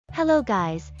Hello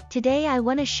guys, today I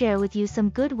want to share with you some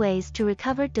good ways to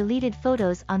recover deleted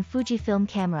photos on Fujifilm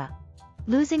Camera.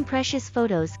 Losing precious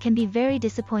photos can be very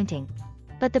disappointing.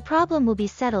 But the problem will be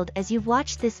settled as you've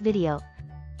watched this video.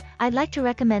 I'd like to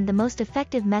recommend the most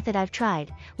effective method I've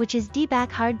tried, which is DBAC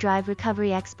Hard Drive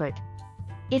Recovery Expert.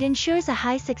 It ensures a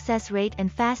high success rate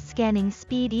and fast scanning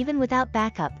speed even without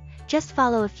backup. Just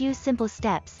follow a few simple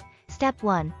steps. Step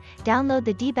 1. Download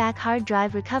the DBAC Hard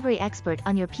Drive Recovery Expert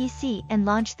on your PC and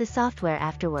launch the software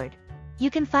afterward.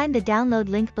 You can find the download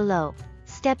link below.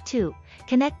 Step 2.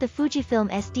 Connect the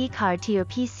Fujifilm SD card to your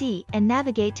PC and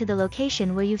navigate to the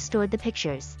location where you've stored the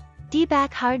pictures.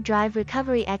 DBAC Hard Drive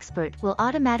Recovery Expert will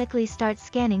automatically start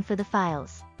scanning for the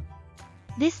files.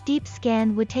 This deep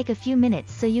scan would take a few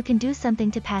minutes, so you can do something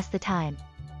to pass the time.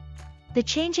 The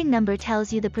changing number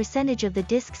tells you the percentage of the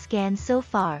disk scanned so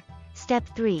far. Step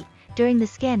 3. During the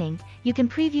scanning, you can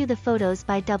preview the photos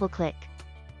by double-click.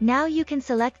 Now you can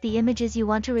select the images you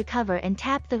want to recover and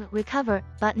tap the Recover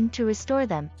button to restore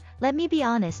them. Let me be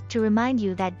honest to remind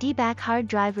you that DBAC Hard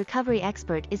Drive Recovery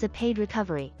Expert is a paid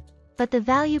recovery. But the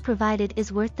value provided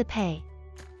is worth the pay.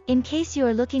 In case you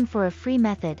are looking for a free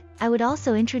method, I would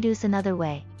also introduce another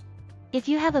way. If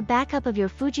you have a backup of your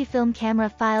Fujifilm camera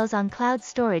files on cloud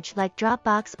storage like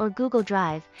Dropbox or Google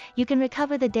Drive, you can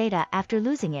recover the data after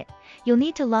losing it. You'll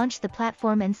need to launch the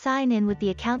platform and sign in with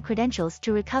the account credentials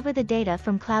to recover the data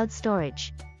from cloud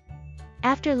storage.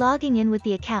 After logging in with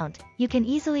the account, you can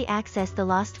easily access the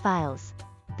lost files.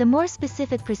 The more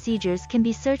specific procedures can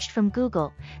be searched from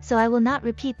Google, so I will not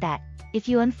repeat that. If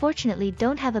you unfortunately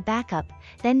don't have a backup,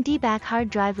 then DBAC Hard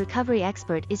Drive Recovery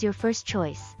Expert is your first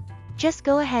choice. Just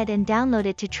go ahead and download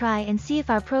it to try and see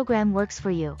if our program works for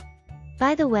you.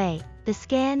 By the way, the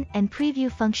scan and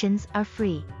preview functions are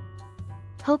free.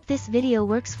 Hope this video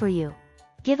works for you.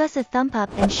 Give us a thumb up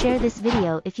and share this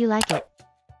video if you like it.